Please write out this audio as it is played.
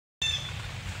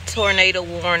tornado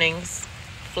warnings,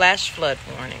 flash flood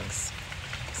warnings,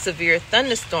 severe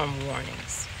thunderstorm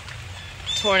warnings,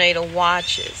 tornado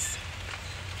watches.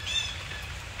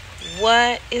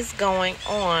 What is going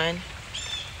on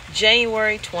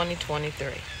January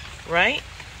 2023, right?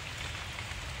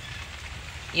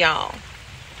 Y'all,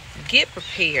 get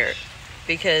prepared,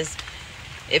 because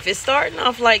if it's starting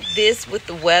off like this with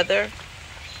the weather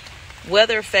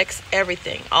affects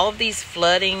everything. All of these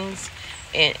floodings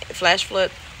and flash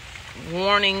flood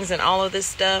warnings and all of this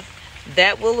stuff,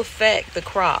 that will affect the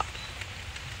crop.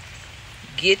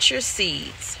 Get your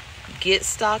seeds, get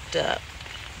stocked up,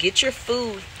 get your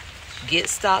food, get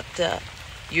stocked up.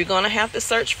 You're going to have to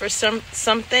search for some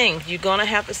things. You're going to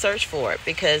have to search for it,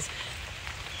 because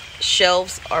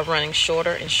shelves are running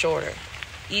shorter and shorter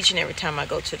each and every time I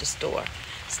go to the store.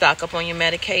 Stock up on your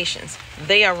medications.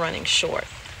 They are running short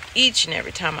each and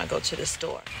every time I go to the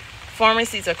store.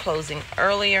 Pharmacies are closing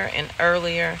earlier and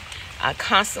earlier. I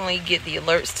constantly get the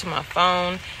alerts to my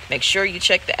phone. Make sure you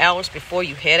check the hours before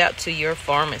you head out to your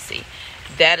pharmacy.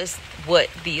 That is what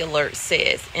the alert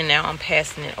says, and now I'm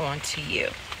passing it on to you.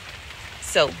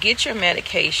 So get your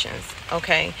medications,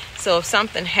 okay? So if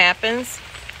something happens,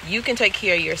 you can take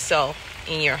care of yourself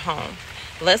in your home.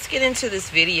 Let's get into this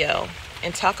video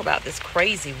and talk about this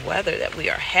crazy weather that we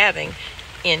are having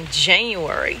in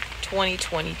January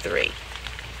 2023.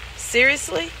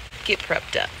 Seriously, get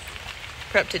prepped up.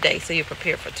 Prep today so you're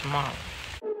prepared for tomorrow.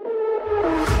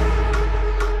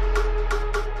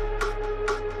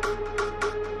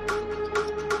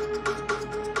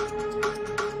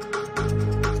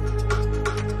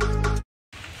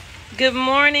 Good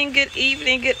morning, good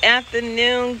evening, good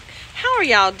afternoon. How are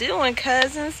y'all doing,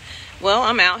 cousins? Well,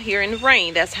 I'm out here in the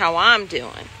rain. That's how I'm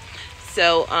doing.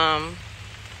 So,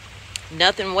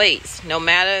 nothing waits, no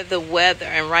matter the weather.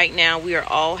 And right now we are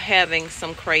all having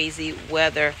some crazy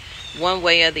weather, one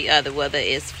way or the other, whether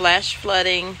it's flash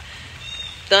flooding,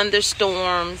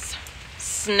 thunderstorms,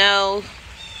 snow.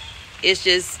 It's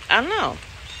just, I don't know.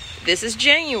 This is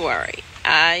January.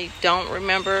 I don't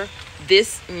remember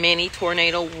this many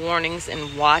tornado warnings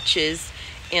and watches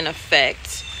in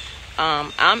effect.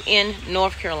 I'm in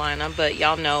North Carolina, but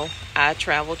y'all know I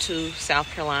travel to South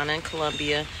Carolina and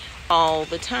Columbia all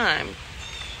the time.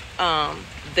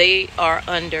 They are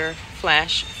under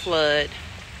flash flood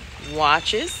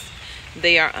watches.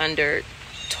 They are under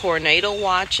tornado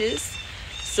watches,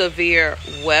 severe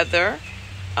weather,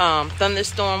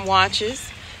 thunderstorm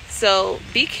watches. So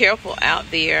be careful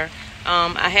out there.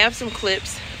 I have some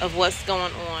clips of what's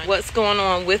going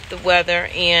on with the weather,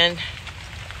 and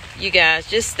you guys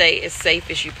just stay as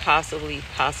safe as you possibly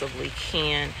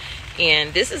can.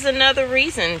 And this is another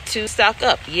reason to stock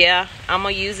up. Yeah, I'm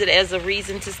going to use it as a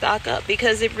reason to stock up,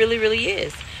 because it really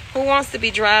is. Who wants to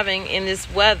be driving in this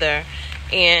weather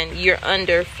and you're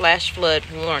under flash flood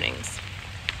warnings?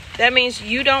 That means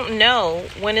you don't know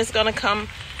when it's going to come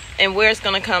and where it's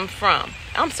going to come from.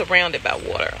 I'm surrounded by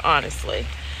water, honestly.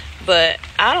 But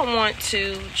I don't want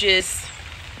to just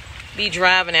be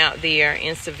driving out there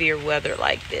in severe weather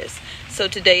like this. So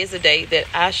today is a day that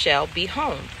I shall be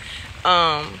home.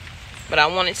 But I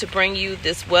wanted to bring you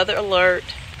this weather alert,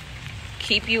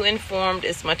 keep you informed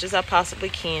as much as I possibly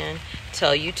can,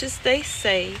 tell you to stay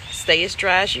safe, stay as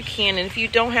dry as you can. And if you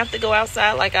don't have to go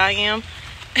outside like I am,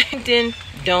 then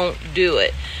don't do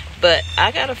it. But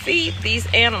I got to feed these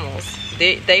animals.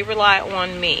 They rely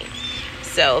on me.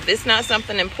 So if it's not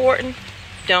something important,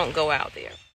 don't go out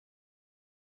there.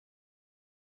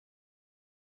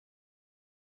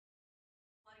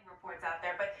 Reports out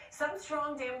there, but some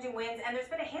strong damaging winds, and there's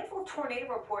been a handful of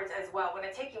tornado reports as well. When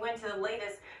I take you into the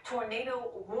latest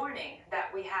tornado warning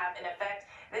that we have in effect,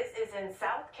 this is in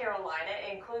South Carolina.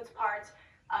 It includes parts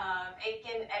of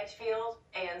Aiken, Edgefield,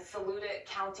 and Saluda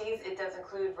counties. It does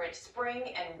include Rich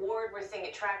Spring and Ward. We're seeing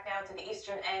it track now to the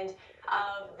eastern end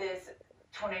of this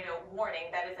tornado warning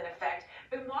that is in effect.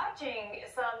 Been watching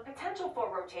some potential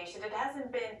for rotation. It hasn't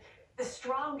been the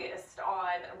strongest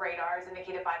on radars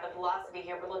indicated by the velocity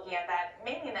here. We're looking at that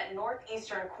mainly in that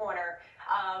northeastern corner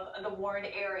of the Warren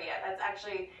area. That's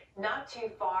actually not too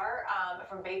far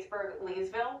from Batesburg,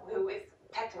 Leesville, who is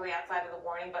technically outside of the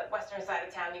warning, but western side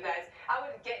of town, you guys, I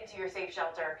would get into your safe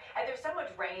shelter. And there's so much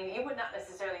rain, you would not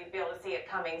necessarily be able to see it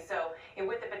coming. So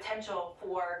with the potential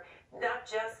for not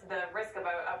just the risk of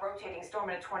a rotating storm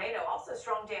and a tornado, also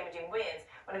strong damaging winds.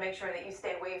 Want to make sure that you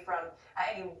stay away from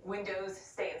any windows,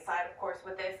 stay inside, of course,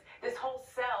 with this. This whole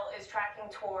cell is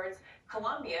tracking towards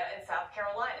Columbia in South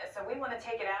Carolina. So we want to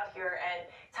take it out here and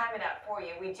time it out for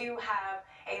you. We do have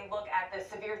a look at the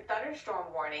severe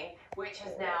thunderstorm warning, which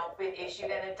has now been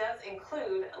issued, and it does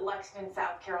include Lexington,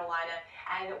 South Carolina,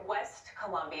 and West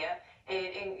Columbia.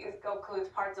 It includes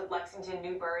parts of Lexington,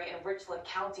 Newbury, and Richland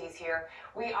counties here.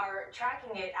 We are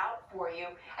tracking it out for you.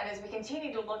 And as we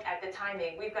continue to look at the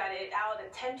timing, we've got it out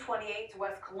at 10:28 to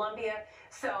West Columbia.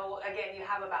 So again, you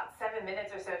have about 7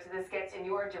 minutes or so till this gets in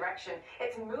your direction.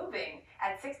 It's moving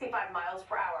at 65 miles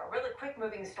per hour. Really quick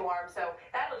moving storm. So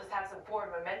that'll just have some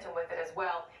forward momentum with it as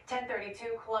well.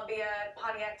 10:32 Columbia,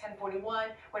 Pontiac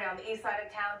 10:41. We're down the east side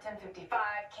of town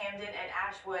 10:55, Camden and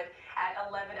Ashwood at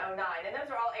 11:09. And those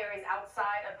are all areas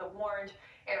outside of the warned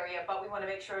area, but we want to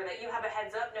make sure that you have a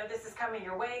heads up. Know this is coming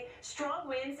your way. Strong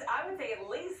winds, I would say at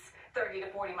least 30 to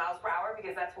 40 miles per hour,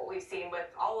 because that's what we've seen with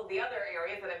all of the other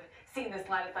areas that have seen this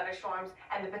line of thunderstorms,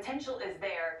 and the potential is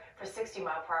there for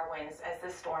 60-mile-per-hour winds as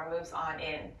this storm moves on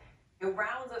in. The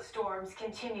rounds of storms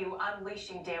continue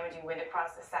unleashing damaging wind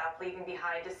across the south, leaving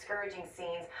behind discouraging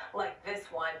scenes like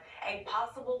this one. A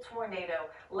possible tornado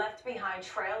left behind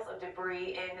trails of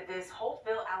debris in this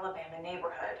Holtville, Alabama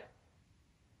neighborhood.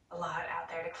 A lot out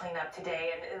there to clean up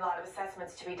today, and a lot of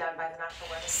assessments to be done by the National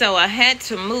Weather. So I had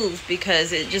to move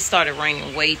because it just started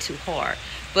raining way too hard.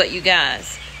 But you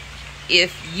guys,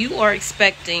 if you are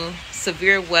expecting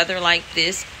severe weather like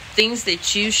this, things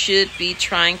that you should be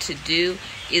trying to do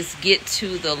is get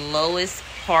to the lowest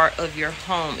part of your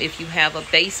home. If you have a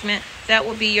basement, that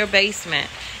will be your basement.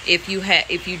 If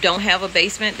you don't have a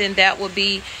basement, then that will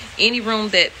be any room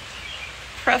that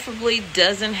preferably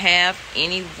doesn't have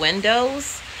any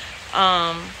windows.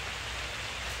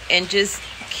 And just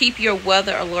keep your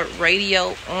weather alert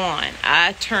radio on.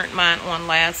 I turned mine on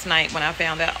last night when I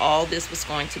found out all this was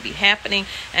going to be happening,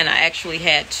 and I actually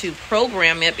had to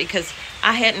program it because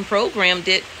I hadn't programmed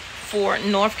it for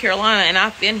North Carolina, and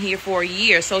I've been here for a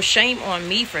year, so shame on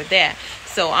me for that.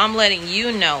 So I'm letting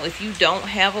you know, if you don't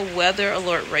have a weather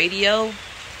alert radio,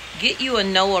 get you a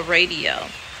NOAA radio,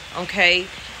 okay?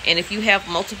 And if you have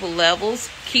multiple levels,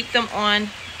 keep them on.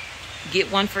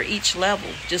 Get one for each level,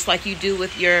 just like you do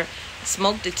with your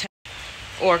smoke detector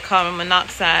or carbon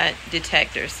monoxide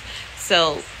detectors.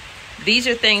 So these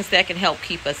are things that can help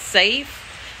keep us safe.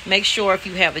 Make sure if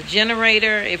you have a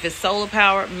generator, if it's solar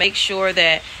power, make sure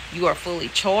that you are fully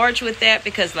charged with that,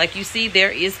 because like you see,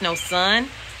 there is no sun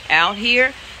out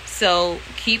here. So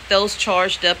keep those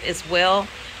charged up as well.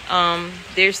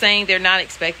 They're saying they're not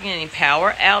expecting any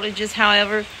power outages,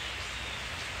 however,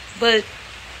 but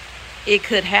it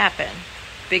could happen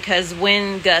because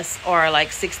wind gusts are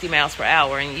like 60 miles per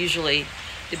hour, and usually,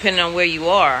 depending on where you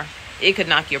are, it could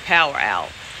knock your power out.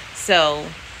 So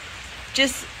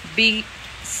just be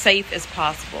safe as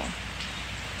possible.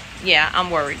 Yeah,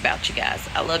 I'm worried about you guys.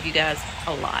 I love you guys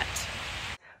a lot.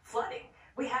 Flooding.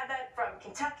 We had that from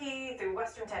Kentucky through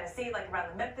western Tennessee, like around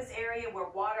the Memphis area, where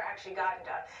water actually got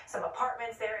into some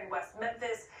apartments there in West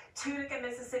Memphis. Tunica,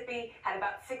 Mississippi had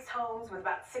about 6 homes with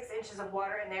about 6 inches of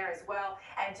water in there as well.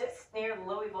 And just near the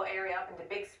Louisville area up into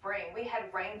Big Spring, we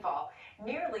had rainfall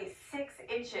nearly 6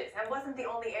 inches. That wasn't the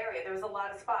only area. There was a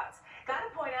lot of spots. Got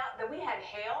to point out that we had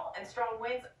hail and strong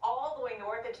winds all the way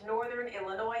north into northern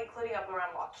Illinois, including up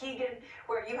around Waukegan,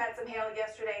 where you had some hail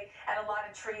yesterday, and a lot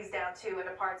of trees down too in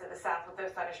the parts of the south with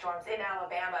those thunderstorms in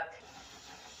Alabama.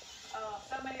 Oh,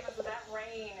 so many of us with that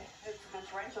rain, the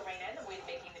torrential rain and the wind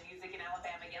making the music in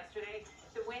Alabama yesterday.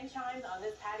 The wind chimes on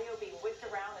this patio being whipped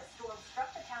around as storm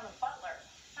struck the town of Butler.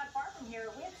 Not far from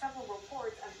here, we had several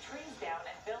reports of trees down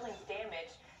and buildings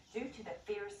damaged due to the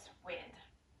fierce wind.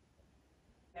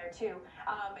 There too.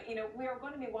 We are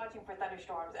going to be watching for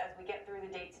thunderstorms as we get through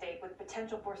the day today with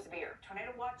potential for severe.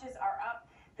 Tornado watches are up.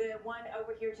 The one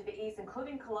over here to the east,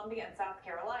 including Columbia and South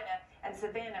Carolina, and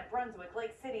Savannah, Brunswick,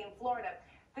 Lake City, and Florida.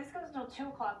 This goes until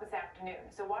 2 o'clock this afternoon.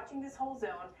 So watching this whole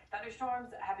zone,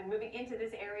 thunderstorms have been moving into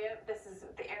this area. This is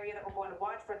the area that we're going to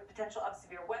watch for the potential of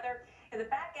severe weather. In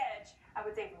the back edge, I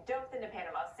would say from Dothan to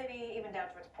Panama City, even down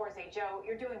towards Port St. Joe,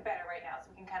 you're doing better right now. So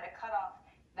we can kind of cut off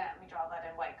that, let me draw that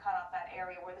in white, cut off that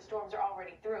area where the storms are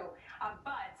already through.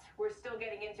 But we're still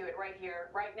getting into it right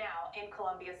here, right now in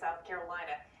Columbia, South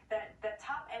Carolina. The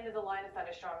top end of the line of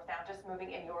thunderstorms now just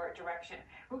moving in your direction.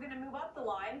 We're going to move up the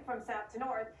line from south to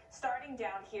north, starting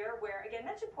down here where, again,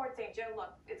 mentioned Port St. Joe.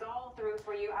 Look, it's all through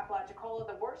for you. Apalachicola,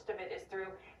 the worst of it is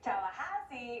through.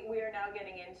 Tallahassee, we are now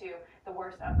getting into the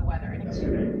worst of the weather.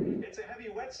 Yesterday, it's a heavy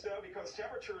wet snow because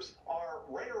temperatures are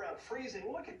right around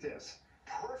freezing. Look at this.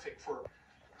 Perfect for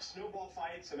snowball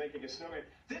fights and making a snowman.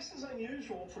 This is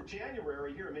unusual for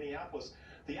January here in Minneapolis.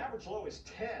 The average low is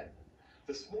 10.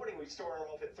 This morning we started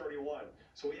off at 31.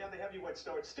 So we have the heavy wet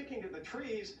snow. It's sticking to the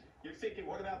trees. You're thinking,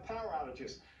 what about power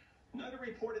outages? None to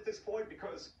report at this point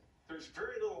because there's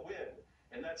very little wind,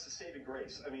 and that's the saving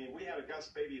grace. I mean, we had a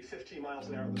gust maybe at 15 miles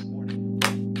an hour this morning.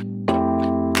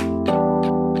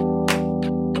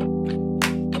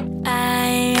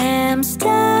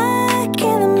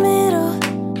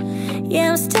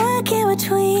 Yeah, I'm stuck in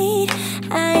between.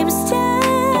 I'm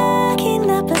stuck in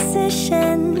that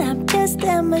position. I'm just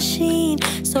a machine.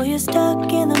 So you're stuck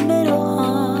in the middle,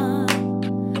 huh?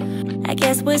 I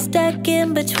guess we're stuck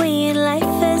in between. Life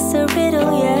is a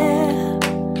riddle, yeah.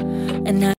 And I